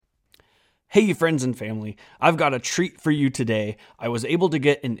Hey, friends and family, I've got a treat for you today. I was able to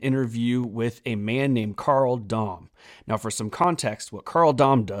get an interview with a man named Carl Dom. Now, for some context, what Carl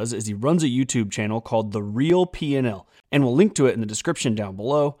Dom does is he runs a YouTube channel called The Real P&L, and we'll link to it in the description down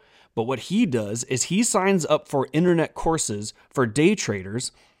below. But what he does is he signs up for internet courses for day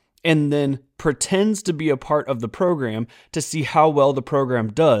traders and then pretends to be a part of the program to see how well the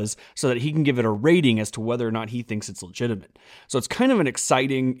program does so that he can give it a rating as to whether or not he thinks it's legitimate. So it's kind of an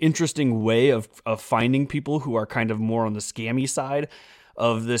exciting, interesting way of finding people who are kind of more on the scammy side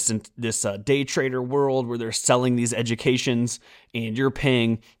of this day trader world where they're selling these educations and you're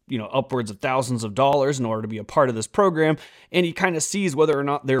paying, upwards of thousands of dollars in order to be a part of this program. And he kind of sees whether or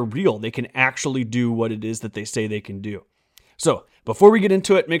not they're real. They can actually do what it is that they say they can do. So before we get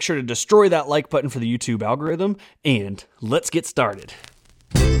into it, make sure to destroy that like button for the YouTube algorithm, and let's get started.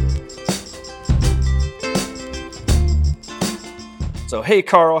 So, hey,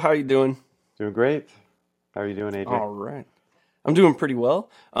 Carl, how you doing? Doing great. How are you doing, AJ? All right. I'm doing pretty well.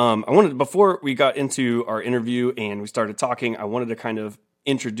 Before we got into our interview and we started talking, I wanted to kind of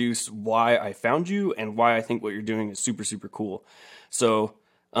introduce why I found you and why I think what you're doing is super, super cool. So,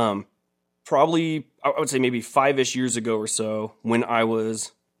 probably, I would say maybe 5-ish years ago or so, when I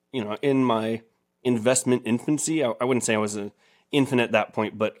was, in my investment infancy. I wouldn't say I was an infant at that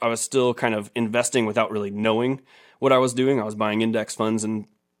point, but I was still kind of investing without really knowing what I was doing. I was buying index funds and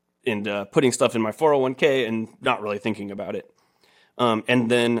putting stuff in my 401k and not really thinking about it. And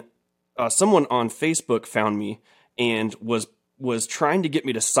then someone on Facebook found me and was trying to get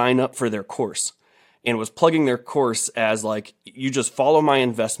me to sign up for their course, and was plugging their course as like, you just follow my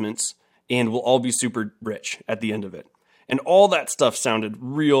investments and we'll all be super rich at the end of it. And all that stuff sounded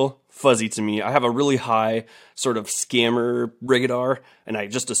real fuzzy to me. I have a really high sort of scammer radar, and I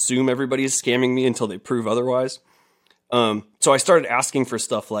just assume everybody is scamming me until they prove otherwise. So I started asking for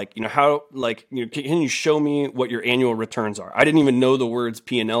stuff like, can you show me what your annual returns are? I didn't even know the words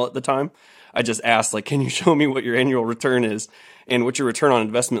P&L at the time. I just asked, can you show me what your annual return is and what your return on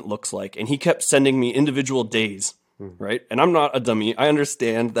investment looks like? And he kept sending me individual days. Right. And I'm not a dummy. I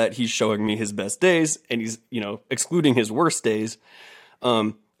understand that he's showing me his best days and he's, excluding his worst days.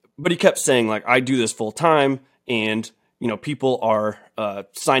 But he kept saying, I do this full time and, people are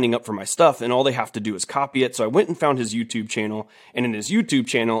signing up for my stuff and all they have to do is copy it. So I went and found his YouTube channel. And in his YouTube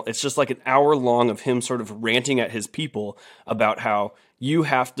channel, it's just like an hour long of him sort of ranting at his people about how you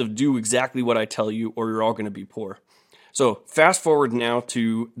have to do exactly what I tell you or you're all going to be poor. So fast forward now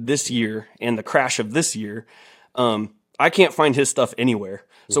to this year and the crash of this year. I can't find his stuff anywhere.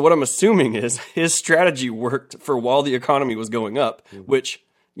 So what I'm assuming is his strategy worked for while the economy was going up, which,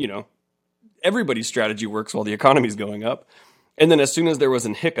 everybody's strategy works while the economy's going up. And then as soon as there was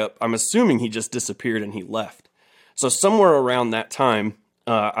an hiccup, I'm assuming he just disappeared and he left. So somewhere around that time,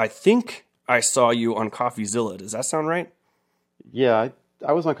 I think I saw you on CoffeeZilla. Does that sound right? Yeah,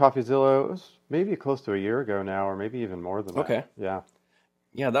 I was on CoffeeZilla. It was maybe close to a year ago now, or maybe even more than that. Okay. Yeah.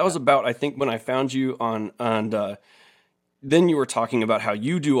 Yeah, that was about, I think, when I found you on, and then you were talking about how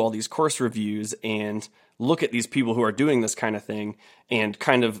you do all these course reviews and look at these people who are doing this kind of thing and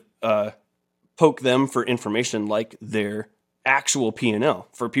kind of poke them for information like their actual P&L.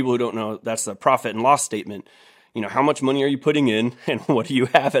 For people who don't know, that's the profit and loss statement. How much money are you putting in and what do you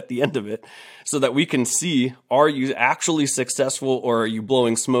have at the end of it, so that we can see, are you actually successful or are you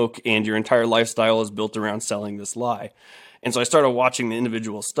blowing smoke and your entire lifestyle is built around selling this lie? And so I started watching the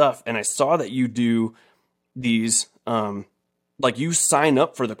individual stuff and I saw that you do these, you sign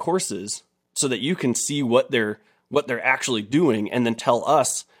up for the courses so that you can see what they're actually doing and then tell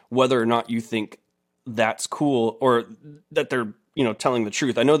us whether or not you think that's cool or that they're, telling the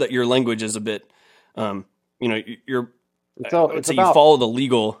truth. I know that your language is a bit, you follow the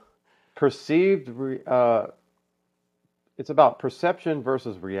legal. It's about perception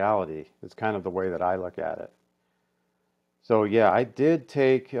versus reality. It's kind of the way that I look at it. So yeah, I did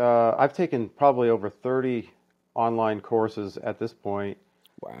take, I've taken probably over 30 online courses at this point.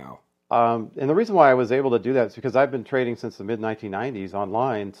 Wow. And the reason why I was able to do that is because I've been trading since the mid-1990s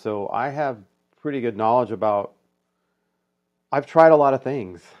online. So I have pretty good knowledge I've tried a lot of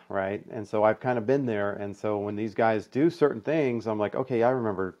things, right? And so I've kind of been there. And so when these guys do certain things, I'm like, okay, I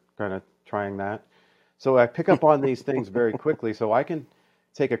remember kind of trying that. So I pick up on these things very quickly. So I can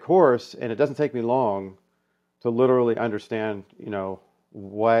take a course and it doesn't take me long to literally understand,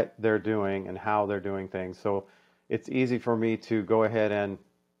 what they're doing and how they're doing things. So it's easy for me to go ahead and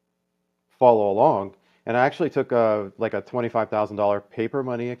follow along. And I actually took a $25,000 paper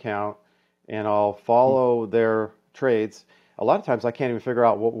money account and I'll follow their trades. a lot of times I can't even figure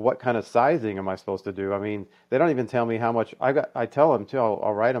out what kind of sizing am I supposed to do. I mean, they don't even tell me how much I got. I tell them too.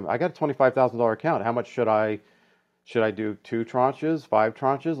 I'll write them. I got a $25,000 account. How much should I do? Two tranches, five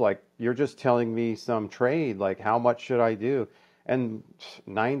tranches? Like you're just telling me some trade. Like how much should I do? And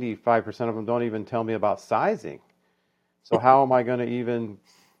 95% of them don't even tell me about sizing. So how am I going to even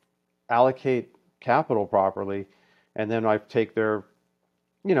allocate capital properly? And then I take their,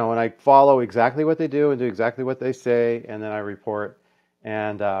 and I follow exactly what they do and do exactly what they say, and then I report.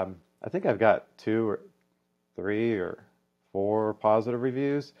 And I think I've got two or three or four positive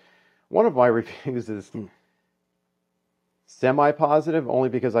reviews. One of my reviews is semi-positive, only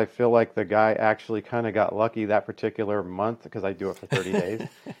because I feel like the guy actually kind of got lucky that particular month because I do it for 30 days.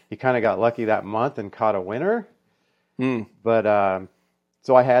 He kind of got lucky that month and caught a winner. But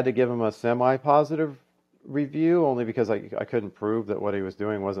so I had to give him a semi-positive review only because I couldn't prove that what he was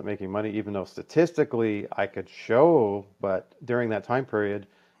doing wasn't making money, even though statistically I could show, but during that time period,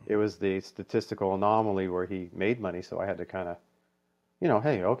 it was the statistical anomaly where he made money. So I had to kind of,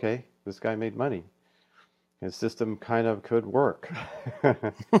 hey, okay, this guy made money. His system kind of could work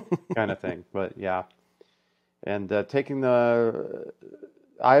kind of thing. But yeah. And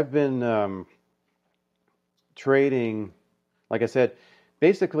I've been trading, like I said,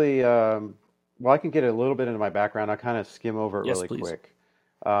 basically, well, I can get a little bit into my background. I kind of skim over it Yes, really please. quick.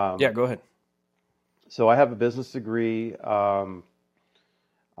 Yeah, go ahead. So I have a business degree. I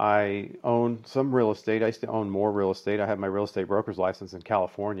own some real estate. I used to own more real estate. I have my real estate broker's license in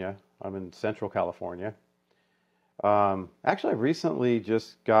California. I'm in Central California. Actually, I recently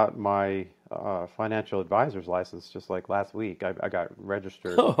just got my financial advisor's license just like last week. I got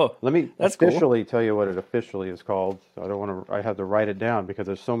registered. Oh, Let me that's cool. officially tell you what it officially is called. So I don't want to, I have to write it down because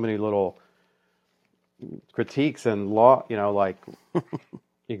there's so many little critiques and law, like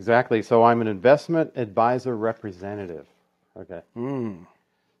exactly. So I'm an investment advisor representative. Okay.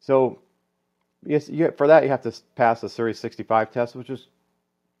 So yes, for that you have to pass a Series 65 test, which is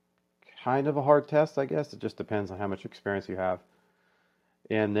kind of a hard test, I guess. It just depends on how much experience you have.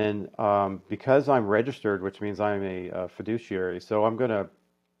 And then because I'm registered, which means I'm a fiduciary, so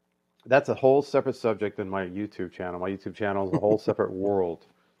that's a whole separate subject than my YouTube channel. My YouTube channel is a whole separate world,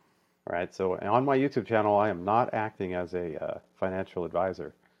 right? So on my YouTube channel, I am not acting as a financial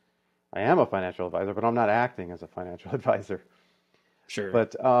advisor. I am a financial advisor, but I'm not acting as a financial advisor. Sure.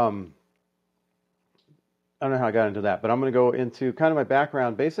 But I don't know how I got into that, but I'm going to go into kind of my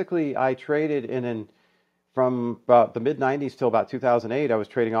background. Basically, I traded from about the mid 90s till about 2008. I was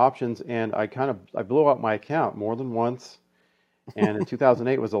trading options, and I blew up my account more than once. And in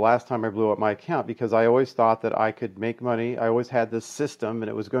 2008 was the last time I blew up my account because I always thought that I could make money. I always had this system, and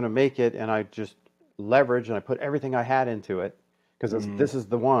it was going to make it, and I just leveraged and I put everything I had into it because this is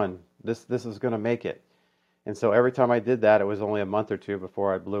the one. This is going to make it. And so every time I did that, it was only a month or two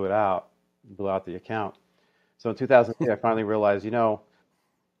before I blew out the account. So in 2008, I finally realized,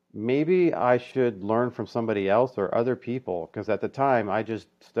 maybe I should learn from somebody else or other people, because at the time I just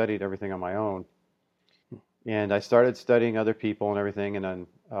studied everything on my own. And I started studying other people and everything. And then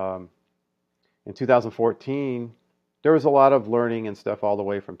in 2014, there was a lot of learning and stuff all the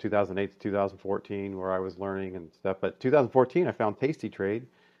way from 2008 to 2014 where I was learning and stuff. But 2014, I found Tasty Trade.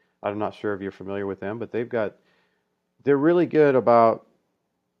 I'm not sure if you're familiar with them, but they're really good about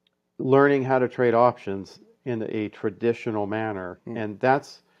learning how to trade options in a traditional manner. And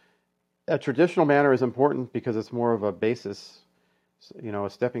a traditional manner is important because it's more of a basis, a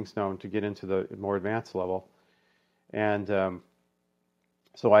stepping stone to get into the more advanced level. And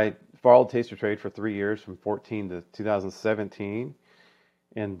so I followed Taster Trade for 3 years, from 14 to 2017.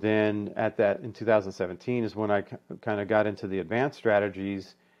 And then in 2017 is when I kind of got into the advanced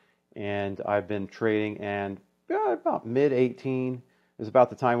strategies, and I've been trading. And about mid 18 is about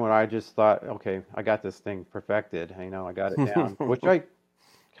the time when I just thought, okay, I got this thing perfected. I got it down, which I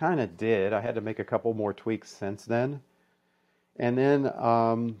kind of did. I had to make a couple more tweaks since then. And then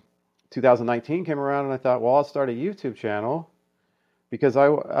 2019 came around, and I thought, well, I'll start a YouTube channel because I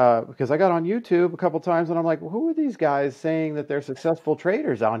got on YouTube a couple times, and I'm like, well, who are these guys saying that they're successful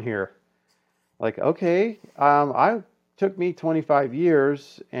traders on here? Like, okay, took me 25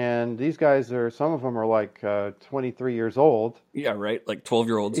 years, and these guys some of them are like 23 years old. Yeah, right. Like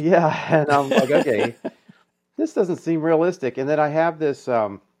 12-year-olds. Yeah, and I'm like, okay, this doesn't seem realistic. And then I have this.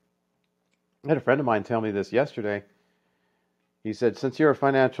 I had a friend of mine tell me this yesterday. He said, since you're a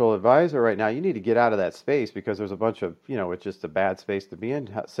financial advisor right now, you need to get out of that space because there's a bunch of, it's just a bad space to be in,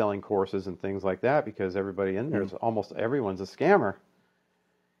 selling courses and things like that, because everybody in there almost everyone's a scammer.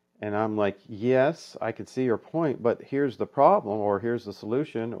 And I'm like, yes, I can see your point, but here's the problem, or here's the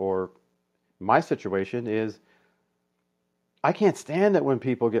solution, or my situation is I can't stand it when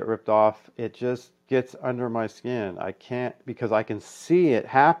people get ripped off. It just gets under my skin. I can't, because I can see it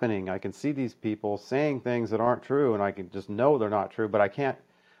happening. I can see these people saying things that aren't true, and I can just know they're not true, but I can't,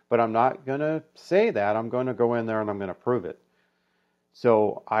 but I'm not going to say that. I'm going to go in there and I'm going to prove it.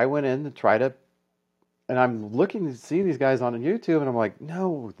 So I went in to try to, and I'm looking to see these guys on YouTube, and I'm like,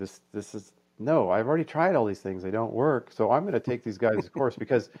 no, this is, no, I've already tried all these things. They don't work. So I'm going to take these guys' course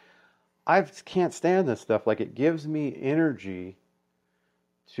because I can't stand this stuff. Like, it gives me energy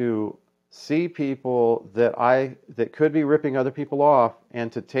to see people that could be ripping other people off,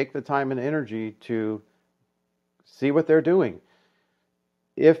 and to take the time and energy to see what they're doing.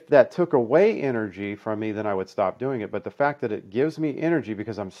 If that took away energy from me, then I would stop doing it. But the fact that it gives me energy,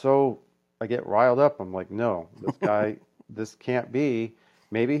 because I get riled up. I'm like, no, this guy, this can't be.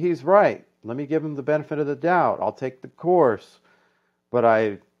 Maybe he's right. Let me give him the benefit of the doubt. I'll take the course.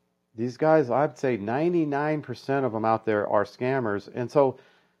 But these guys, I'd say 99% of them out there are scammers. And so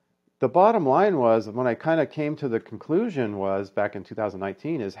the bottom line was, when I kind of came to the conclusion was back in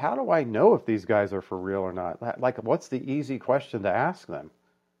 2019, is how do I know if these guys are for real or not? Like, what's the easy question to ask them?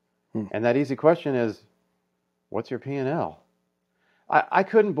 And that easy question is, what's your P&L? I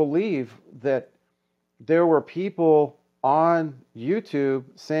couldn't believe that there were people on YouTube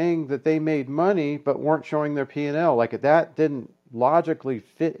saying that they made money but weren't showing their P&L. Like, that didn't logically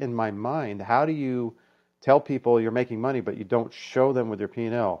fit in my mind. How do you tell people you're making money but you don't show them with your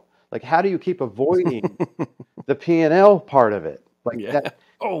P&L? Like, how do you keep avoiding the P&L part of it? Like, Yeah. that,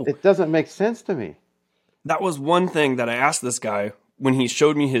 Oh, it doesn't make sense to me. that was one thing that I asked this guy when he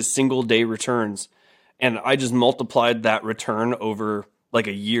showed me his single day returns. And I just multiplied that return over like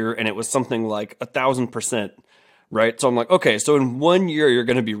a year, and it was something like 1,000%. Right. So I'm like, okay, so in 1 year, you're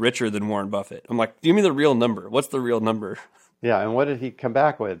going to be richer than Warren Buffett. I'm like, give me the real number. What's the real number? Yeah, and what did he come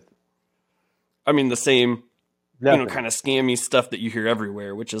back with? I mean, the same, Nothing. kind of scammy stuff that you hear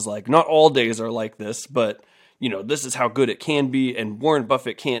everywhere, which is like, not all days are like this, but, this is how good it can be. And Warren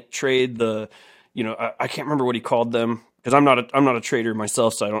Buffett can't trade I can't remember what he called them, because I'm not a trader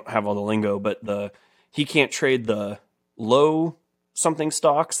myself, so I don't have all the lingo, but he can't trade the low something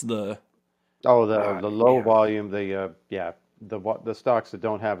stocks, Oh, the low yeah, volume, the stocks that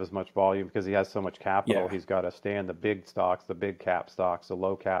don't have as much volume, because he has so much capital, yeah. he's got to stay in the big stocks, the big cap stocks, the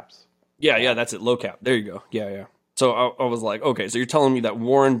low caps. Yeah, Yeah. that's it. Low cap. There you go. Yeah. So I was like, okay, so you're telling me that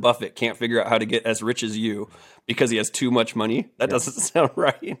Warren Buffett can't figure out how to get as rich as you because he has too much money? That Yeah. doesn't sound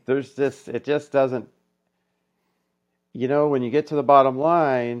right. It just doesn't, when you get to the bottom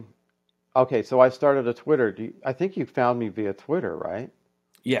line, okay, so I started a Twitter. I think you found me via Twitter, right?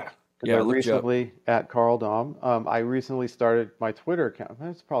 Yeah. Because Yeah, I I looked you up. recently, at Carl Dom, I recently started my Twitter account.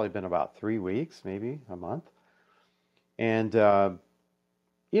 It's probably been about 3 weeks, maybe a month. And,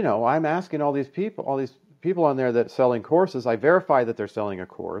 I'm asking all these people on there that selling courses. I verify that they're selling a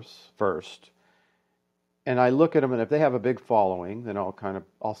course first. And I look at them, and if they have a big following, then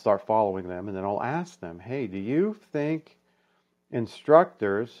I'll start following them, and then I'll ask them, hey, do you think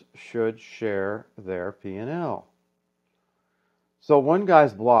instructors should share their P&L? So one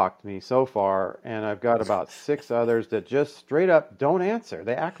guy's blocked me so far, and I've got about 6 others that just straight up don't answer.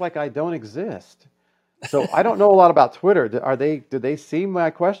 They act like I don't exist. So I don't know a lot about Twitter. Do they see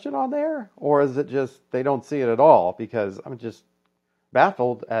my question on there, or is it just they don't see it at all? Because I'm just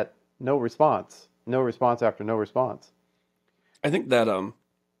baffled at no response after no response. I think that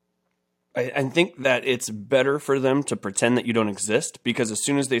I think that it's better for them to pretend that you don't exist, because as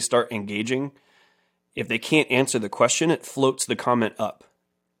soon as they start engaging, if they can't answer the question, it floats the comment up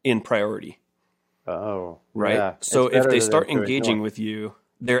in priority. Oh, Right? yeah. So It's if better they to start ignore. engaging with you,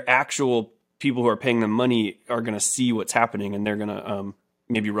 their actual people who are paying them money are going to see what's happening, and they're going to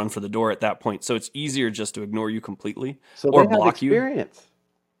maybe run for the door at that point. So it's easier just to ignore you completely So or they have block you. experience.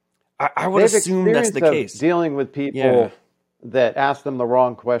 I would They have assume that's experience the of case. dealing with Yeah. people that ask them the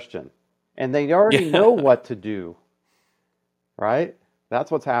wrong question, and they already Yeah. know what to do, right?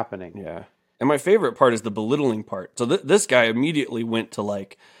 That's what's happening. Yeah. And my favorite part is the belittling part. So this guy immediately went to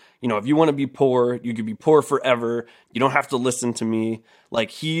like, if you want to be poor, you could be poor forever. You don't have to listen to me. Like,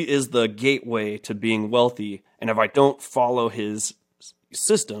 he is the gateway to being wealthy. And if I don't follow his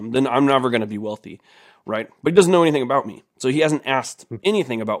system, then I'm never going to be wealthy. Right. But he doesn't know anything about me. So he hasn't asked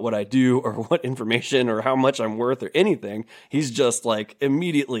anything about what I do or what information or how much I'm worth or anything. He's just like,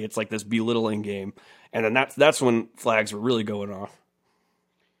 immediately, it's like this belittling game. And then that's when flags were really going off.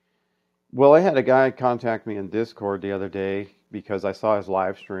 Well, I had a guy contact me in Discord the other day because I saw his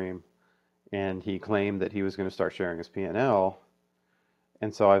live stream, and he claimed that he was going to start sharing his P&L.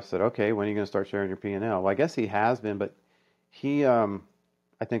 And so I said, okay, when are you going to start sharing your P&L? Well, I guess he has been, but he,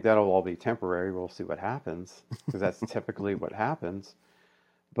 I think that'll all be temporary. We'll see what happens because that's typically what happens.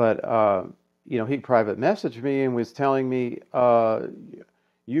 But he private messaged me and was telling me,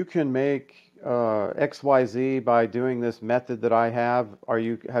 you can make XYZ by doing this method that I have.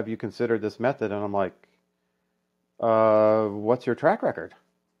 Have you considered this method? And I'm like, what's your track record?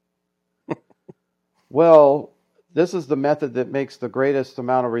 Well, this is the method that makes the greatest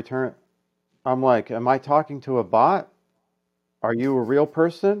amount of return. I'm like, am I talking to a bot? Are you a real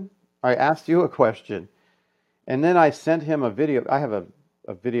person? I asked you a question. And then I sent him a video. I have a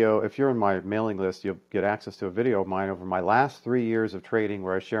video. If you're in my mailing list, you'll get access to a video of mine over my last 3 years of trading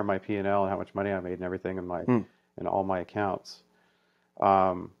where I share my P&L and how much money I made and everything in all my accounts.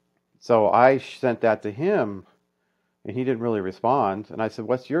 So I sent that to him and he didn't really respond. And I said,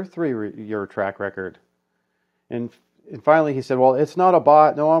 what's your 3-year track record? And finally he said, well, it's not a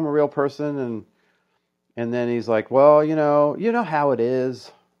bot. No, I'm a real person. And then he's like, well, you know how it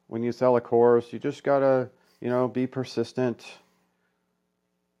is when you sell a course. You just got to, be persistent.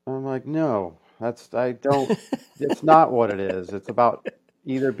 I'm like, no, it's not what it is. It's about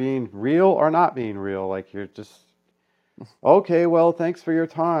either being real or not being real. Like you're just, okay, well, thanks for your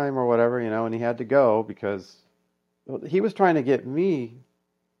time or whatever, and he had to go because he was trying to get me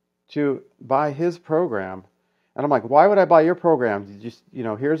to buy his program. And I'm like, why would I buy your program?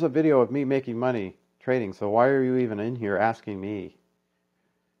 Here's a video of me making money trading. So why are you even in here asking me?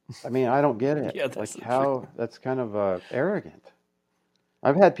 I mean, I don't get it. Yeah, that's like how true. That's kind of arrogant.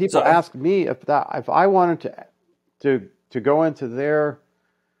 I've had people ask me if I wanted to go into their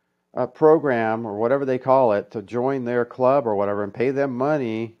program or whatever they call it, to join their club or whatever and pay them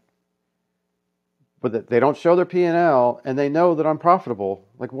money, but that they don't show their P&L and they know that I'm profitable.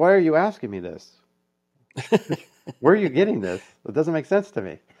 Like, why are you asking me this? Where are you getting this? It doesn't make sense to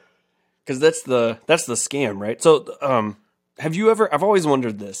me. Because that's the scam, right? So have you ever, I've always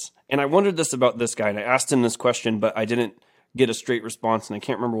wondered this, and I wondered this about this guy, and I asked him this question, but I didn't get a straight response, and I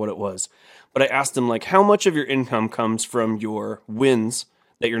can't remember what it was. But I asked him, like, how much of your income comes from your wins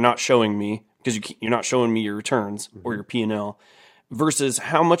that you're not showing me, because you're not showing me your returns or your P&L, versus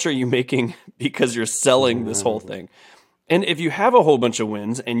how much are you making because you're selling this whole thing? And if you have a whole bunch of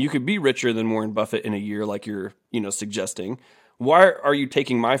wins, and you could be richer than Warren Buffett in a year, like you're, suggesting, why are you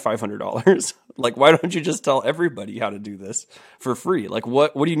taking my $500? Like, why don't you just tell everybody how to do this for free? Like,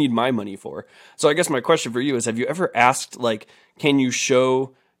 what do you need my money for? So I guess my question for you is, have you ever asked, like, can you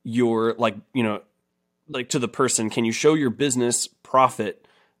show your, like, to the person, can you show your business profit,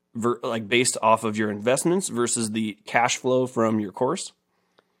 based off of your investments versus the cash flow from your course?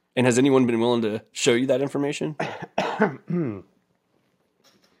 And has anyone been willing to show you that information?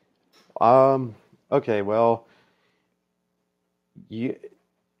 Okay, well, you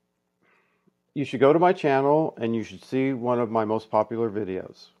should go to my channel and you should see one of my most popular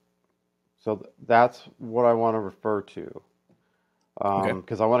videos. So that's what I want to refer to.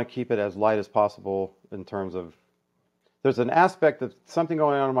 Because I want to keep it as light as possible in terms of, there's an aspect of something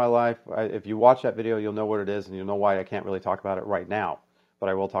going on in my life. If you watch that video, you'll know what it is and you'll know why I can't really talk about it right now, but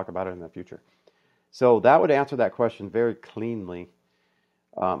I will talk about it in the future. So that would answer that question very cleanly.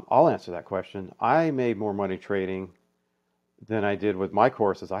 I'll answer that question. I made more money trading than I did with my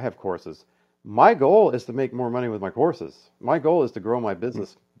courses. I have courses. My goal is to make more money with my courses. My goal is to grow my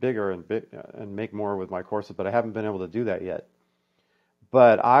business bigger and make more with my courses, but I haven't been able to do that yet.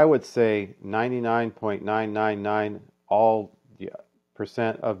 But I would say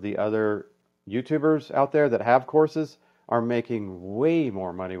 99.999% of the other YouTubers out there that have courses are making way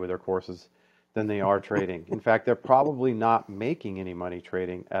more money with their courses than they are trading. In fact, they're probably not making any money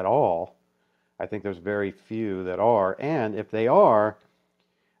trading at all. I think there's very few that are. And if they are,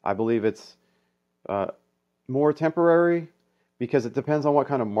 I believe it's more temporary because it depends on what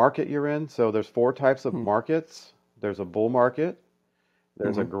kind of market you're in. So there's 4 types of markets. There's a bull market.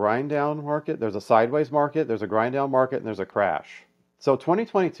 There's a grind down market. There's a sideways market. There's a grind down market. And there's a crash. So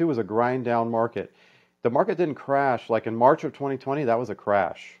 2022 was a grind down market. The market didn't crash. Like in March of 2020, that was a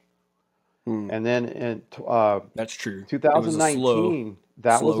crash. And then in that's true. 2019,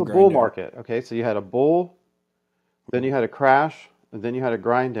 that was a bull market. Okay, so you had a bull, then you had a crash, and then you had a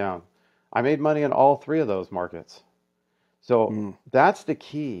grind down. I made money in all 3 of those markets. So that's the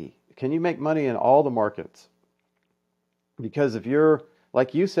key. Can you make money in all the markets? Because if you're,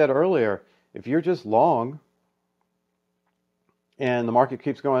 like you said earlier, if you're just long and the market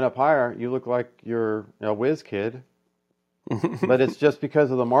keeps going up higher, you look like you're a whiz kid. But it's just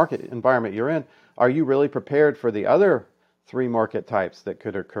because of the market environment you're in. Are you really prepared for the other 3 market types that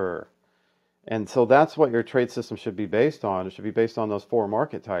could occur? And so that's what your trade system should be based on. It should be based on those 4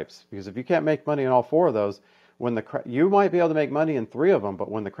 market types. Because if you can't make money in all 4 of those, you might be able to make money in 3 of them, but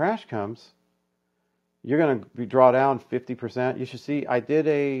when the crash comes, you're going to draw down 50%. You should see, I did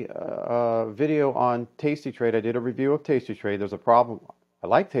a video on Tasty Trade. I did a review of Tasty Trade. There's a problem. I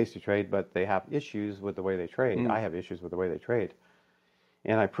like Tasty Trade, but they have issues with the way they trade. I have issues with the way they trade.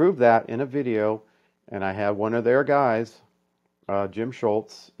 And I proved that in a video, and I had one of their guys, Jim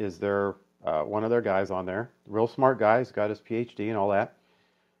Schultz, is one of their guys on there. Real smart guy. He's got his PhD and all that.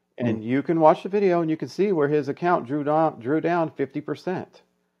 And you can watch the video, and you can see where his account drew down 50%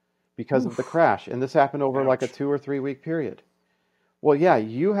 because of the crash. And this happened over like a 2 or 3 week period. Well, yeah,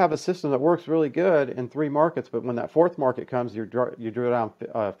 you have a system that works really good in 3 markets, but when that 4th market comes, you drew down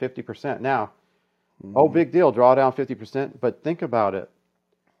 50%. Now, big deal, draw down 50%. But think about it.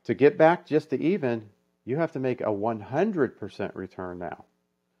 To get back just to even, you have to make a 100% return now.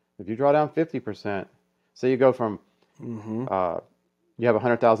 If you draw down 50%, say you go from, you have a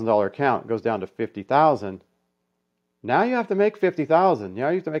 $100,000 account, it goes down to $50,000. Now you have to make $50,000. Now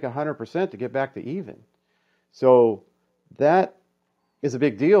you have to make 100% to get back to even. So that is a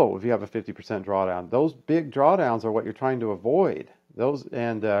big deal if you have a 50% drawdown. Those big drawdowns are what you're trying to avoid.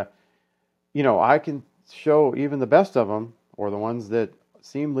 I can show even the best of them, or the ones that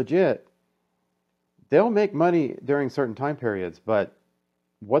seem legit. They'll make money during certain time periods, but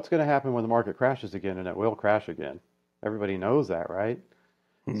what's going to happen when the market crashes again? And it will crash again. Everybody knows that, right?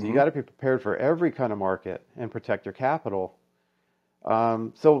 So you got to be prepared for every kind of market and protect your capital.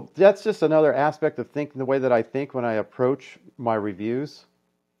 So that's just another aspect of thinking, the way that I think when I approach my reviews.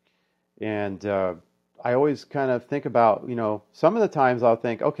 And I always kind of think about, some of the times I'll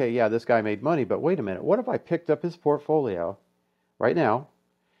think, okay, yeah, this guy made money, but wait a minute, what if I picked up his portfolio right now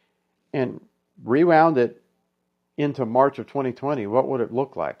and rewound it into March of 2020? What would it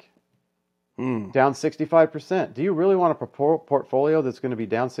look like? Down 65%. Do you really want a portfolio that's going to be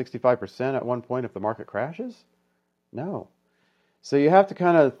down 65% at one point if the market crashes? No. So you have to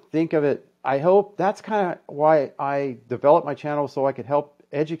kind of think of it. I hope that's kind of why I developed my channel, so I could help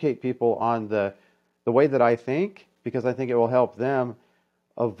educate people on the way that I think, because I think it will help them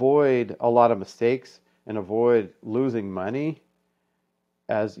avoid a lot of mistakes and avoid losing money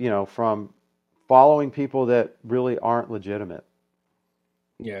from following people that really aren't legitimate.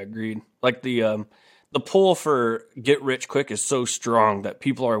 Yeah, agreed. Like the pull for get rich quick is so strong that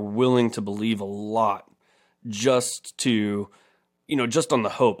people are willing to believe a lot just to, just on the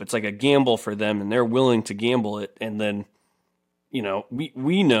hope. It's like a gamble for them, and they're willing to gamble it. And then,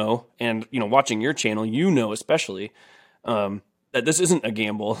 we know, and, watching your channel, especially, that this isn't a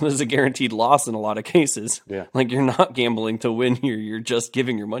gamble. This is a guaranteed loss in a lot of cases. Yeah. Like, you're not gambling to win here. You're just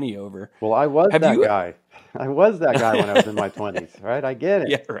giving your money over. Well, I was that guy. I was that guy when I was in my 20s, right? I get it.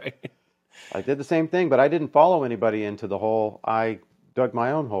 Yeah, right. I did the same thing, but I didn't follow anybody into the hole. I dug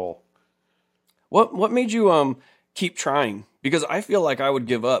my own hole. What made you keep trying? Because I feel like I would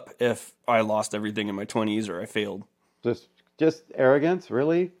give up if I lost everything in my 20s or I failed. Just arrogance,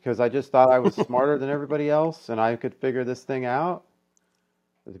 really? Because I just thought I was smarter than everybody else and I could figure this thing out.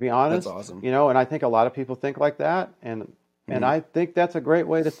 To be honest, that's awesome. And I think a lot of people think like that, and I think that's a great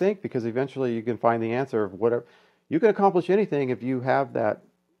way to think, because eventually you can find the answer of whatever. You can accomplish anything if you have that,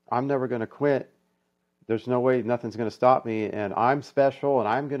 I'm never going to quit. There's no way, nothing's going to stop me, and I'm special, and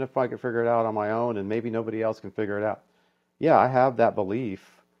I'm going to figure it out on my own, and maybe nobody else can figure it out. Yeah, I have that belief,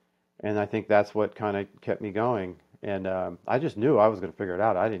 and I think that's what kind of kept me going. And I just knew I was going to figure it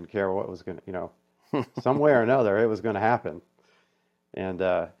out. I didn't care what was going to, some way or another, it was going to happen. And,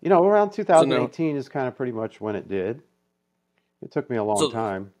 around 2018 is kind of pretty much when it did. It took me a long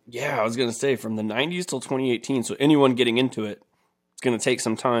time. Yeah, I was going to say from the 90s till 2018. So anyone getting into it, it's going to take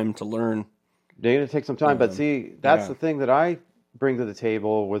some time to learn. They're going to take some time. But see, that's the thing that I bring to the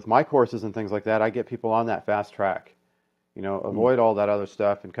table with my courses and things like that. I get people on that fast track, avoid all that other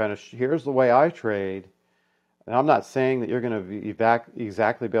stuff and kind of, here's the way I trade. And I'm not saying that you're going to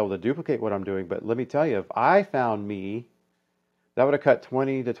exactly be able to duplicate what I'm doing, but let me tell you, if I found me, that would have cut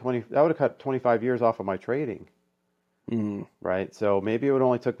 25 years off of my trading. Right? So maybe it would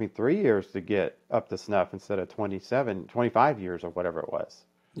only took me 3 years to get up to snuff instead of 25 years or whatever it was.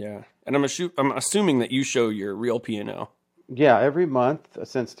 Yeah. And I'm assuming that you show your real P&L. Yeah, every month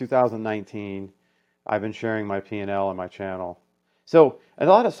since 2019, I've been sharing my P&L on my channel. So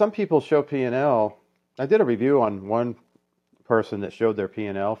some people show P&L. I did a review on one person that showed their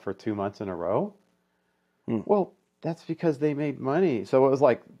P&L for 2 months in a row. Well, that's because they made money. So it was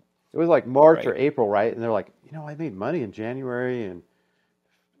like March or April, right? And they're like, I made money in January and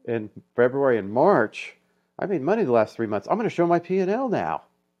in February and March. I made money the last 3 months. I'm going to show my P&L now.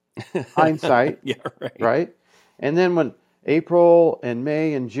 Hindsight. Yeah, right. And then when April and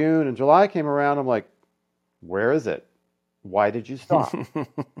May and June and July came around, I'm like, Where is it? Why did you stop?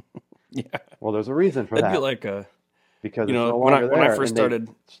 Yeah, Well, there's a reason for that'd be that, like because you it's know, no when I longer when I there. first And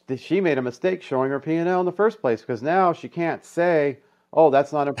started. she made a mistake showing her P&L in the first place, because now she can't say, "Oh,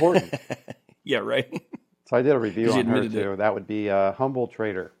 that's not important." Yeah, right. So I did a review Because you on her admitted it. too. That would be Humble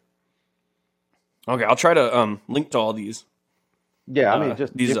Trader. Okay, I'll try to link to all Yeah, I mean,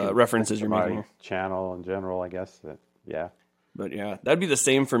 just you can link references to you're making my here. channel in general, I guess. Yeah. But yeah, that'd be the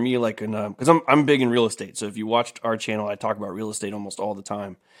same for me. Like, in because I'm big in real estate. So if you watched our channel, I talk about real estate almost all the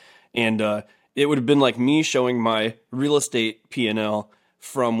time. And it would have been like me showing my real estate P&L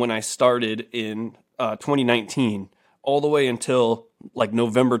from when I started in 2019 all the way until like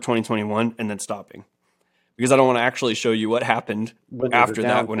November 2021, and then stopping because I don't want to actually show you what happened When there's a after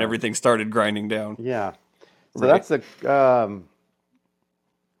that when downturn. everything started grinding down. Yeah. So Right.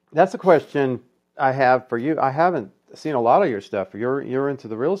 that's a question I have for you. I haven't seen a lot of your stuff. You're into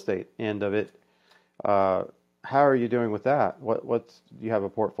the real estate end of it. Uh, how are you doing with that? What's do you have a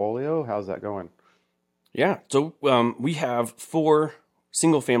portfolio? How's that going? Yeah. So we have 4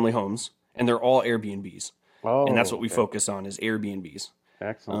 single family homes, and they're all Airbnbs, and that's Oh, what we okay. focus on is Airbnbs.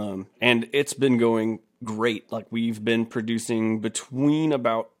 Excellent. And it's been going great. Like we've been producing between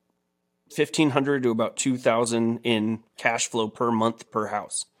about 1,500 to about 2,000 in cash flow per month per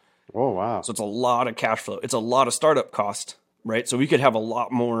house. Oh, wow. So it's a lot of cash flow. It's a lot of startup cost, right? So we could have a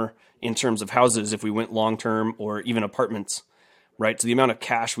lot more in terms of houses if we went long term or even apartments, right? So the amount of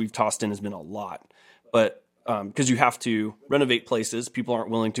cash we've tossed in has been a lot. But because you have to renovate places, people aren't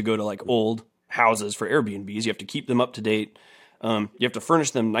willing to go to like old houses for Airbnbs. You have to keep them up to date. You have to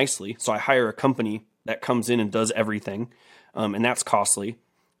furnish them nicely. So I hire a company that comes in and does everything, and that's costly.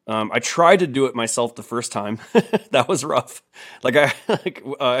 I tried to do it myself the first time. That was rough. Like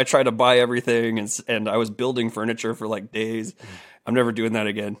I tried to buy everything, and I was building furniture for like days. I'm never doing that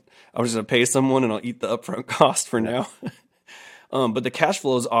again. I'm just gonna pay someone, and I'll eat the upfront cost for Yeah. now. But the cash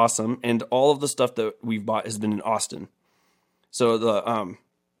flow is awesome, and all of the stuff that we've bought has been in Austin. So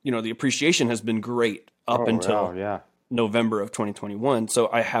the appreciation has been great up Oh, wow. until Yeah. November of 2021. So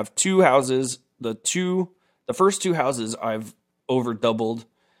I have 2 houses. The first 2 houses I've over doubled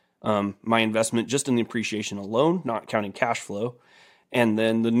my investment just in the appreciation alone, not counting cash flow. And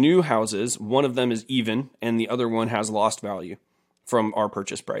then the new houses, one of them is even, and the other one has lost value from our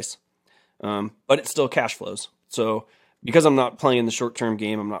purchase price. But it still cash flows. So because I'm not playing the short term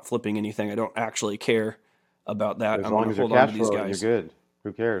game, I'm not flipping anything. I don't actually care about that. As I'm going long to as you're hold on to cash these flowing, you're guys. good.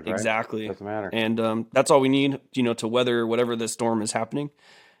 Who cares, right? Exactly. Doesn't matter. And that's all we need, to weather whatever this storm is happening.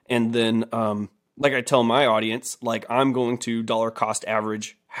 And then, like I tell my audience, like I'm going to dollar cost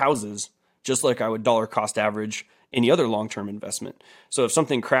average houses, just like I would dollar cost average any other long-term investment. So if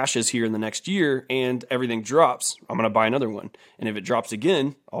something crashes here in the next year and everything drops, I'm going to buy another one. And if it drops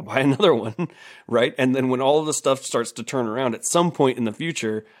again, I'll buy another one, right? And then when all of the stuff starts to turn around at some point in the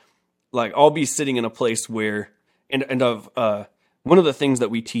future, like I'll be sitting in a place where, one of the things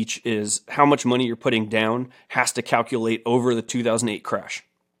that we teach is how much money you're putting down has to calculate over the 2008 crash.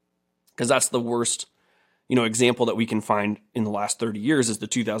 Because that's the worst, example that we can find in the last 30 years is the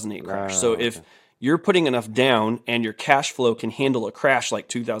 2008 crash. So if Okay. you're putting enough down and your cash flow can handle a crash like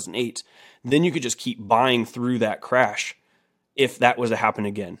 2008, then you could just keep buying through that crash if that was to happen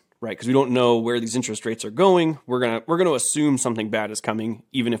again, right? Because we don't know where these interest rates are going. We're gonna assume something bad is coming,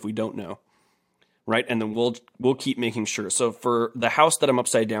 even if we don't know, right? And then we'll keep making sure. So for the house that I'm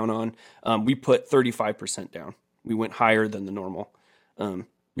upside down on, we put 35% down. We went higher than the normal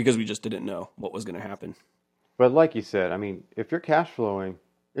because we just didn't know what was going to happen. But like you said, I mean, if you're cash flowing,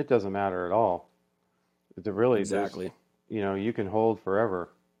 it doesn't matter at all. It really, Exactly. you can hold forever.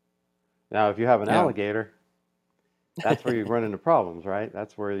 Now, if you have an Yeah. alligator, that's where you run into problems, right?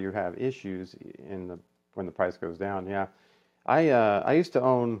 That's where you have issues when the price goes down. Yeah, I used to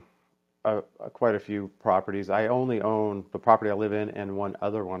own quite a few properties. I only own the property I live in and one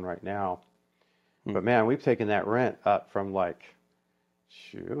other one right now. Hmm. But man, we've taken that rent up from like,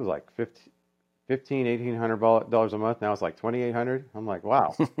 shoot, it was like 15, $1,800 a month. Now it's like 2,800. I'm like,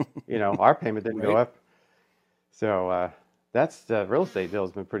 wow, our payment didn't go Right. up. So that's the real estate deal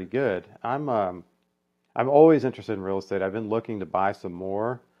has been pretty good. I'm always interested in real estate. I've been looking to buy some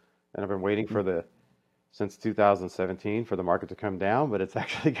more, and I've been waiting since 2017 for the market to come down, but it's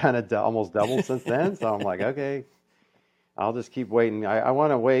actually kind of almost doubled since then. So I'm like, okay, I'll just keep waiting. I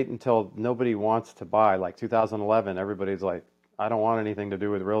want to wait until nobody wants to buy. Like 2011, everybody's like, I don't want anything to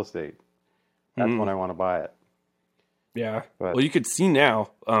do with real estate. That's when Mhm. I want to buy it. Yeah. But Well, you could see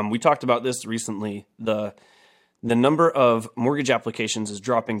now. We talked about this recently. The number of mortgage applications is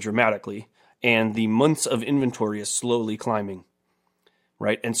dropping dramatically, and the months of inventory is slowly climbing.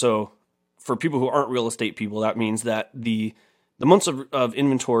 Right. And so for people who aren't real estate people, that means that the months of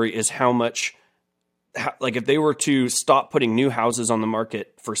inventory is how much, like if they were to stop putting new houses on the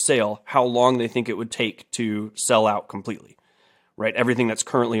market for sale, how long they think it would take to sell out completely, right? Everything that's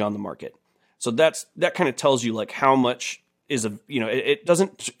currently on the market. So that kind of tells you like how much is it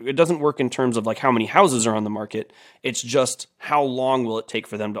doesn't work in terms of like how many houses are on the market. It's just how long will it take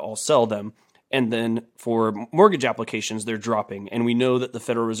for them to all sell them. And then for mortgage applications, they're dropping. And we know that the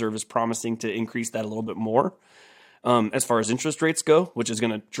Federal Reserve is promising to increase that a little bit more as far as interest rates go, which is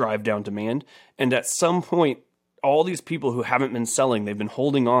going to drive down demand. And at some point, all these people who haven't been selling, they've been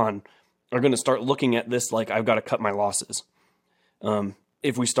holding on, are going to start looking at this like, I've got to cut my losses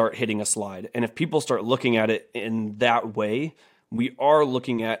if we start hitting a slide. And if people start looking at it in that way, we are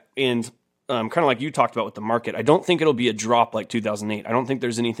looking at, and kind of like you talked about with the market, I don't think it'll be a drop like 2008. I don't think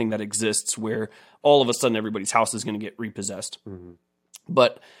there's anything that exists where all of a sudden everybody's house is going to get repossessed. Mm-hmm.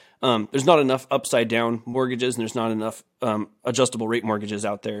 But there's not enough upside down mortgages and there's not enough adjustable rate mortgages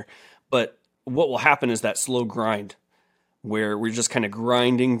out there. But what will happen is that slow grind where we're just kind of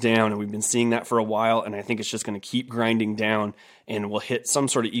grinding down, and we've been seeing that for a while, and I think it's just going to keep grinding down, and we'll hit some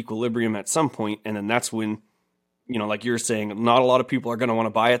sort of equilibrium at some point, and then that's when, like you're saying, not a lot of people are going to want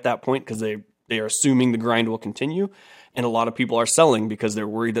to buy at that point because they are assuming the grind will continue, and a lot of people are selling because they're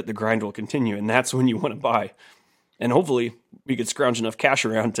worried that the grind will continue, and that's when you want to buy. And hopefully we could scrounge enough cash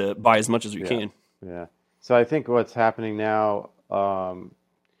around to buy as much as we can. Yeah. So I think what's happening now,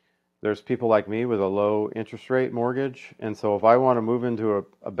 there's people like me with a low interest rate mortgage. And so if I want to move into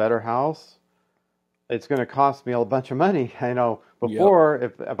a better house, it's going to cost me a bunch of money. I know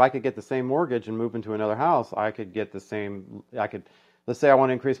before, if I could get the same mortgage and move into another house, I could get the same, let's say I want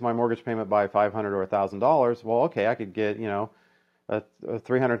to increase my mortgage payment by $500 or $1,000. Well, okay, I could get, a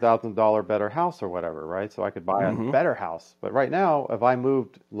 $300,000 better house or whatever, right? So I could buy a better house. But right now, if I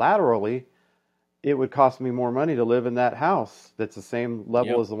moved laterally, it would cost me more money to live in that house that's the same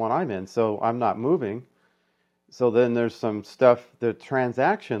level as the one I'm in. So I'm not moving. So then there's some stuff, the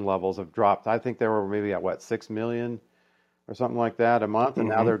transaction levels have dropped. I think they were maybe at 6 million or something like that a month. And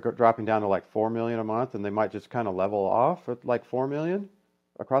now they're dropping down to like 4 million a month. And they might just kind of level off at like 4 million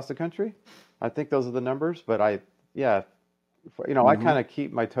across the country. I think those are the numbers. But I kind of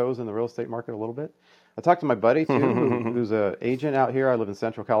keep my toes in the real estate market a little bit. I talked to my buddy too, who's an agent out here. I live in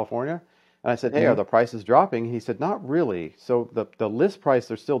Central California. And I said, hey, are the prices dropping? He said, not really. So the list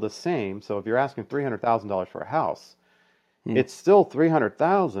price are still the same. So if you're asking $300,000 for a house, it's still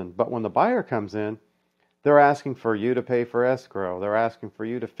 $300,000. But when the buyer comes in, they're asking for you to pay for escrow. They're asking for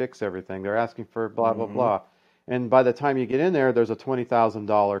you to fix everything. They're asking for blah, blah, blah. And by the time you get in there, there's a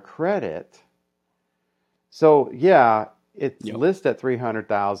 $20,000 credit. So yeah, it's listed at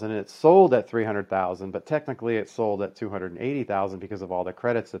 $300,000 and it's sold at $300,000, but technically it's sold at $280,000 because of all the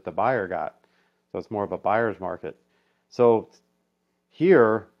credits that the buyer got. So it's more of a buyer's market. So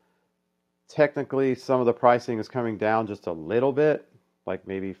here, technically some of the pricing is coming down just a little bit, like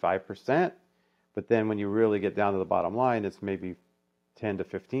maybe 5%. But then when you really get down to the bottom line, it's maybe 10 to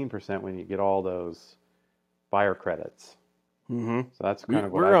 15% when you get all those buyer credits. So that's kind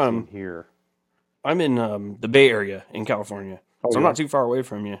of what I've seen here. I'm in the Bay Area in California, so I'm not too far away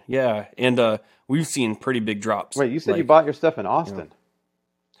from you. Yeah, and we've seen pretty big drops. Wait, you said you bought your stuff in Austin?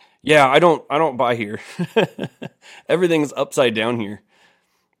 Yeah, I don't buy here. Everything's upside down here.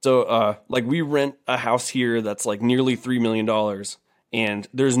 So, we rent a house here that's like nearly $3 million, and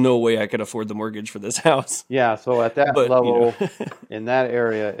there's no way I could afford the mortgage for this house. Yeah, so at that level, in that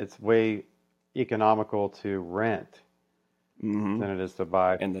area, it's way economical to rent. Than it is to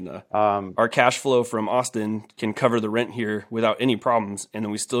buy. And then our cash flow from Austin can cover the rent here without any problems, and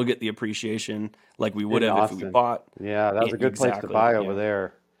then we still get the appreciation like we would have if we bought. Yeah, that's a good place to buy over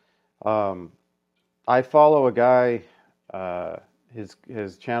there. I follow a guy,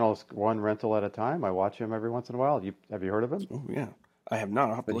 his channel is one rental at a time. I watch him every once in a while. Have you heard of him? Oh, yeah. I have not.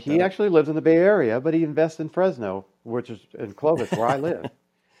 I'll have to look he actually lives in the Bay Area, but he invests in Fresno, which is in Clovis, where I live.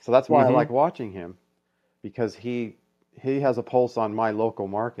 So that's why I like watching him, because he has a pulse on my local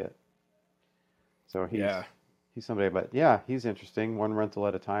market. So he's somebody, but yeah, he's interesting. One rental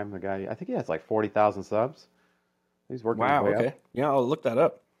at a time. The guy, I think he has like 40,000 subs. He's working his way up. Yeah, I'll look that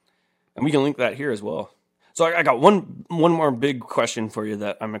up. And we can link that here as well. So I got one more big question for you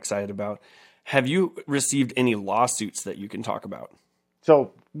that I'm excited about. Have you received any lawsuits that you can talk about?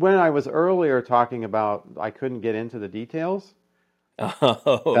 So when I was earlier talking about I couldn't get into the details, that's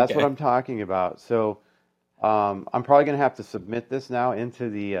what I'm talking about. So I'm probably going to have to submit this now into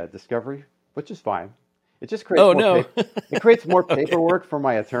the discovery, which is fine. It just creates Oh more no. it creates more paperwork for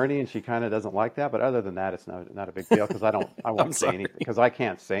my attorney, and she kind of doesn't like that. But other than that, it's not a big deal because I I'm won't say sorry. anything because I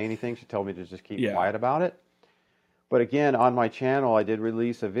can't say anything. She told me to just keep Yeah. quiet about it. But again, on my channel, I did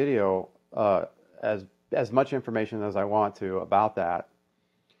release a video as much information as I want to about that.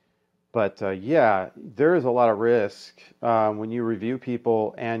 But yeah, there is a lot of risk when you review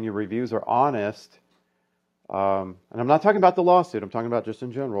people and your reviews are honest. And I'm not talking about the lawsuit. I'm talking about just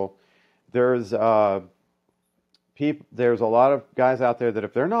in general. There's there's a lot of guys out there that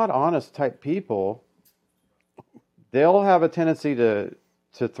if they're not honest type people, they'll have a tendency to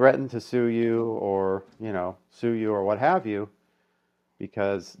threaten to sue you or sue you or what have you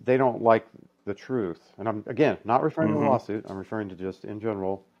because they don't like the truth. And I'm again not referring to a Hmm. lawsuit. I'm referring to just in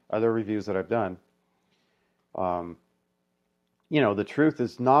general other reviews that I've done. Um, the truth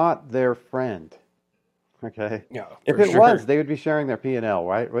is not their friend. Okay, Yeah, if for it was, sure. they would be sharing their P&L,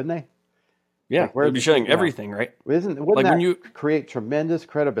 right? Wouldn't they? Yeah, Like, they'd where's be the showing P&L? everything, right? Wouldn't Like when that you, create tremendous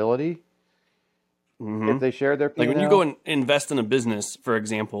credibility hmm if they shared their like when you go P&L? and invest in a business, for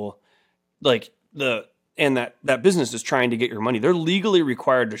example, like and that business is trying to get your money, they're legally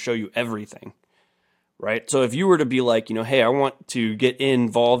required to show you everything, right? So if you were to be like, hey, I want to get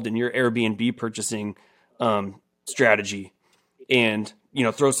involved in your Airbnb purchasing strategy, and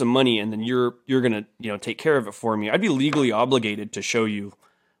throw some money, and then you're gonna take care of it for me, I'd be legally obligated to show you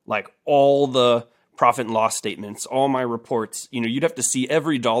like all the profit and loss statements, all my reports. You'd have to see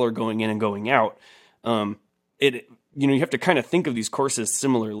every dollar going in and going out. It you have to kind of think of these courses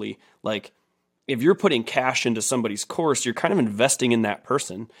similarly. Like if you're putting cash into somebody's course, you're kind of investing in that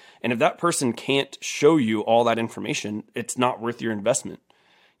person. And if that person can't show you all that information, it's not worth your investment.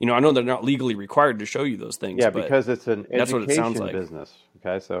 I know they're not legally required to show you those things, Yeah, but because it's an that's what it sounds education like. business.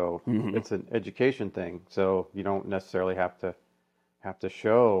 Okay, so Hmm. it's an education thing. So you don't necessarily have to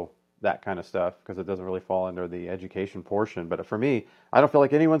show that kind of stuff because it doesn't really fall under the education portion. But for me, I don't feel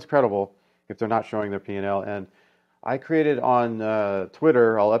like anyone's credible if they're not showing their P&L. And I created on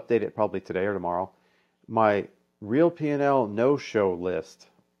Twitter, I'll update it probably today or tomorrow, my real P&L no-show list.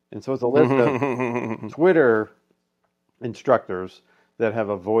 And so it's a list of Twitter instructors that have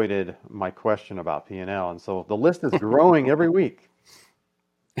avoided my question about P&L. And so the list is growing every week.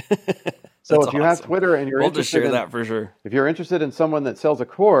 So That's if you have awesome. Twitter and you're We'll just interested share in that for sure. if you're interested in someone that sells a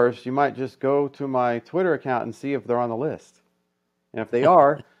course, you might just go to my Twitter account and see if they're on the list. And if they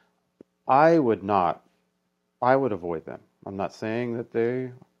are, I would not. I would avoid them. I'm not saying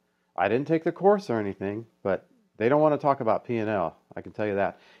that I didn't take the course or anything, but they don't want to talk about P&L. I can tell you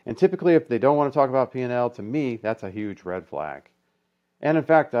that. And typically, if they don't want to talk about P&L, to me, that's a huge red flag. And in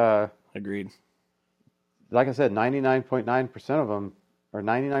fact, Agreed. like I said, 99.9% of them, or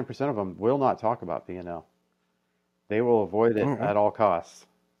 99% of them, will not talk about P&L. They will avoid it Okay. at all costs.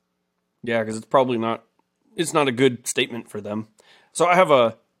 Yeah, because it's not a good statement for them. So I have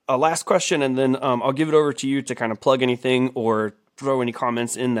a last question, and then I'll give it over to you to kind of plug anything or throw any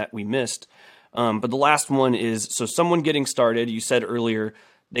comments in that we missed. But the last one is, so someone getting started, you said earlier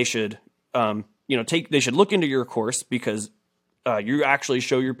they should they should look into your course because you actually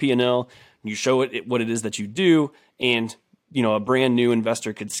show your P&L, you show it what it is that you do, and a brand new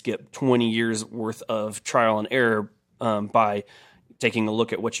investor could skip 20 years worth of trial and error by taking a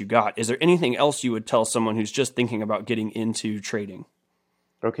look at what you got. Is there anything else you would tell someone who's just thinking about getting into trading?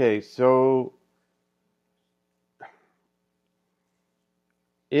 Okay, so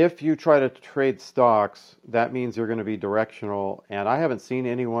if you try to trade stocks, that means you're going to be directional, and I haven't seen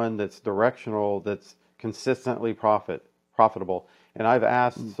anyone that's directional that's consistently profitable. And I've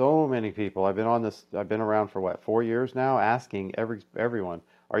asked so many people. I've been around for what, 4 years now, asking everyone,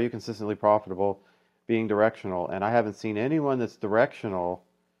 are you consistently profitable being directional? And I haven't seen anyone that's directional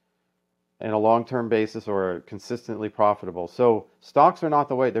in a long-term basis or consistently profitable. So stocks are not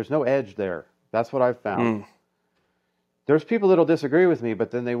the way. There's no edge there. That's what I've found. Mm, There's people that'll disagree with me, but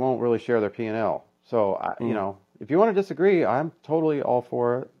then they won't really share their P&L. So, mm, if you want to disagree, I'm totally all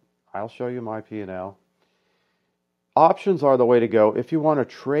for it. I'll show you my P&L. Options are the way to go if you want to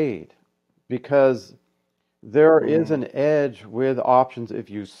trade because there is mm. an edge with options if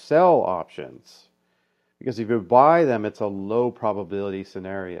you sell options. Because if you buy them, it's a low probability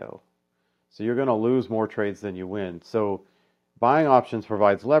scenario. So you're going to lose more trades than you win. So buying options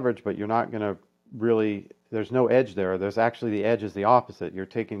provides leverage, but you're not going to really, there's no edge there. There's actually the edge is the opposite. You're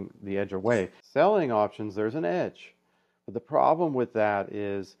taking the edge away. Selling options, there's an edge. But the problem with that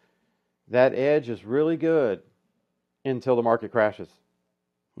is that edge is really good until the market crashes.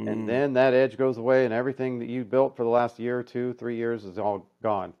 And Mm. then that edge goes away and everything that you built for the last year, 2, 3 years is all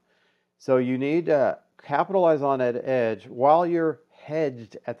gone. So you need to capitalize on that edge while you're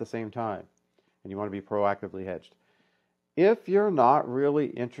hedged at the same time. and you want to be proactively hedged. If you're not really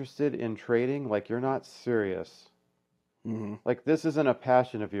interested in trading, like you're not serious, like this isn't a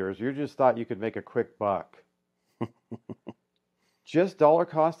passion of yours, you just thought you could make a quick buck, just dollar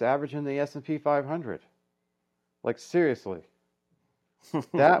cost average in the S&P 500. Like seriously,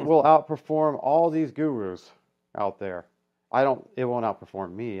 that will outperform all these gurus out there. It won't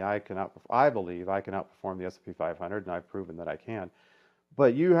outperform me. I believe I can outperform the S&P 500, and I've proven that I can.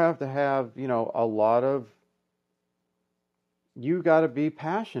 But you have to have, you got to be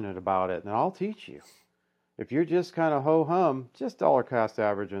passionate about it, and I'll teach you. If you're just kind of ho-hum, just dollar cost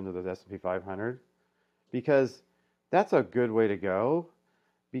average into the S&P 500, because that's a good way to go,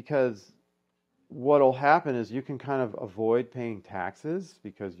 because what'll happen is you can kind of avoid paying taxes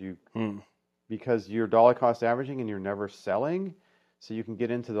because you're dollar cost averaging and you're never selling, so you can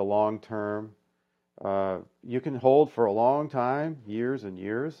get into the long term. You can hold for a long time, years and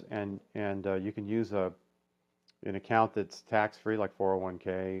years, and you can use an account that's tax free, like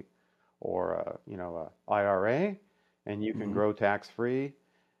 401k or a IRA, and you can grow tax free.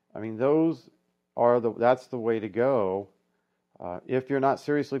 I mean, that's the way to go. If you're not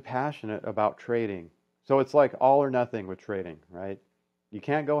seriously passionate about trading. So it's like all or nothing with trading, right? You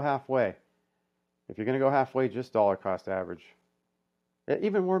can't go halfway. If you're going to go halfway, just dollar cost average.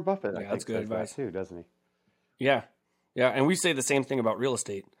 Even Warren Buffett, I think, that's good advice too, doesn't he? Yeah. Yeah. And we say the same thing about real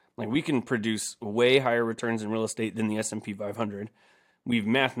estate. Like we can produce way higher returns in real estate than the S&P 500. We've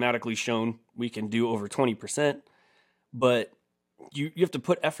mathematically shown we can do over 20%, but you have to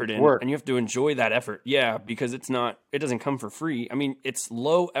put effort in and you have to enjoy that effort. Yeah. Because it doesn't come for free. I mean, it's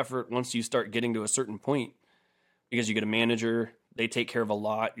low effort once you start getting to a certain point because you get a manager, they take care of a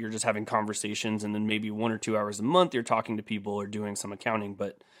lot. You're just having conversations, and then maybe 1 or 2 hours a month, you're talking to people or doing some accounting,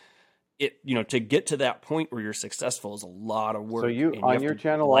 but to get to that point where you're successful is a lot of work. So you on your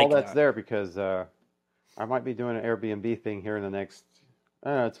channel, all that's there because I might be doing an Airbnb thing here in the next,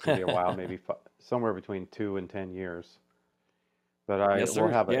 it's going to be a while, maybe somewhere between 2 and 10 years. But we'll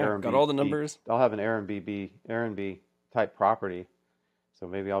have an Airbnb. Got all the numbers. I'll have an Airbnb type property. So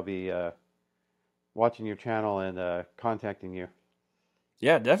maybe I'll be watching your channel and contacting you.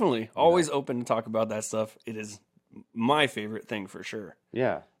 Yeah, definitely. Always open to talk about that stuff. It is my favorite thing for sure.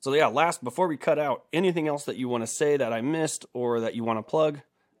 Yeah. So yeah, before we cut out, anything else that you want to say that I missed or that you want to plug?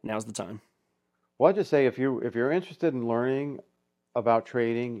 Now's the time. Well, I'd just say if you're interested in learning about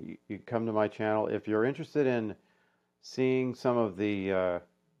trading, you come to my channel. If you're interested in seeing some of the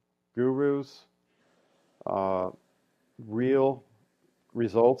gurus, real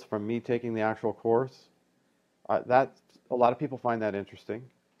results from me taking the actual course, that a lot of people find that interesting.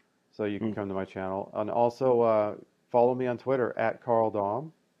 So you can come to my channel, and also follow me on Twitter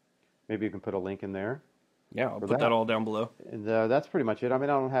 @CarlDaum. Maybe you can put a link in there. Yeah, I'll put that all down below. And that's pretty much it. I mean,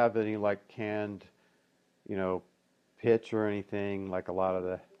 I don't have any like canned, pitch or anything like a lot of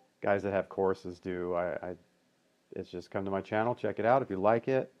the guys that have courses do. It's just come to my channel, check it out. If you like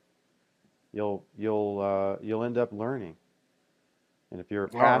it, you'll end up learning. And if you're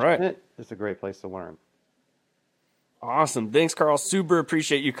passionate, it's a great place to learn. Awesome. Thanks, Carl. Super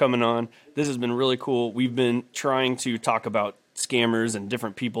appreciate you coming on. This has been really cool. We've been trying to talk about scammers and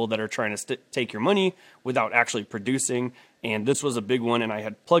different people that are trying to take your money without actually producing. And this was a big one. And I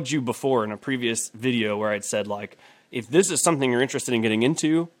had plugged you before in a previous video where I'd said, like, if this is something you're interested in getting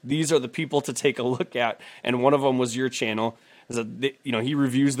into, these are the people to take a look at. And one of them was your channel. He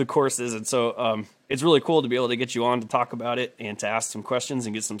reviews the courses. And so it's really cool to be able to get you on to talk about it and to ask some questions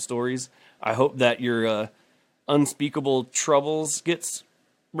and get some stories. I hope that your unspeakable troubles gets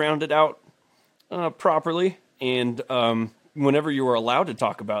rounded out properly. And whenever you are allowed to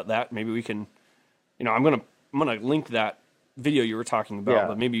talk about that, maybe we can, I'm going to link that video you were talking about,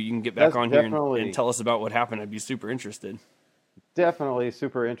 but maybe you can get back on here and tell us about what happened. I'd be super interested. Definitely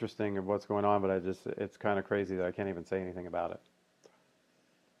super interesting of what's going on, but it's kind of crazy that I can't even say anything about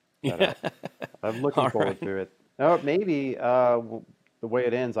it. But, I'm looking forward to it. Maybe the way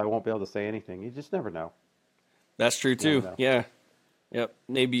it ends, I won't be able to say anything. You just never know. That's true too. Yeah. Yep.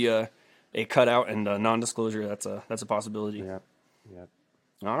 Maybe a cutout and a non-disclosure. That's a possibility. Yep.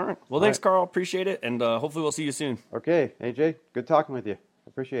 All right. Well, thanks, Carl. Appreciate it. And hopefully we'll see you soon. Okay. AJ, good talking with you.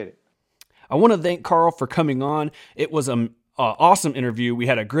 Appreciate it. I want to thank Carl for coming on. It was awesome interview. We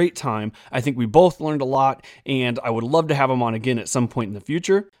had a great time. I think we both learned a lot, and I would love to have him on again at some point in the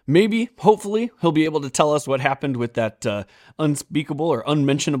future. Maybe, hopefully, he'll be able to tell us what happened with that unspeakable or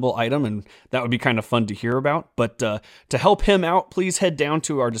unmentionable item, and that would be kind of fun to hear about. But to help him out, please head down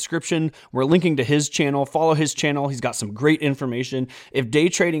to our description. We're linking to his channel. Follow his channel. He's got some great information. If day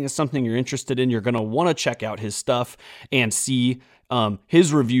trading is something you're interested in, you're going to want to check out his stuff and see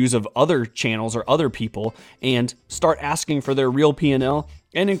his reviews of other channels or other people and start asking for their real P&L,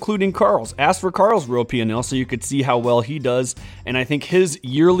 and including Carl's. Ask for Carl's real P&L so you could see how well he does. And I think his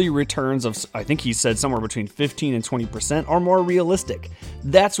yearly returns of, I think he said somewhere between 15 and 20% are more realistic.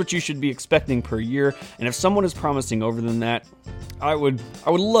 That's what you should be expecting per year. And if someone is promising over than that, I would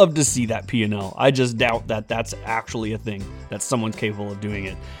love to see that P&L. I just doubt that that's actually a thing, that someone's capable of doing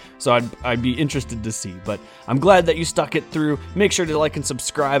it. So I'd be interested to see. But I'm glad that you stuck it through. Make sure to like and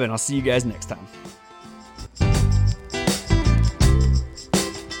subscribe, and I'll see you guys next time.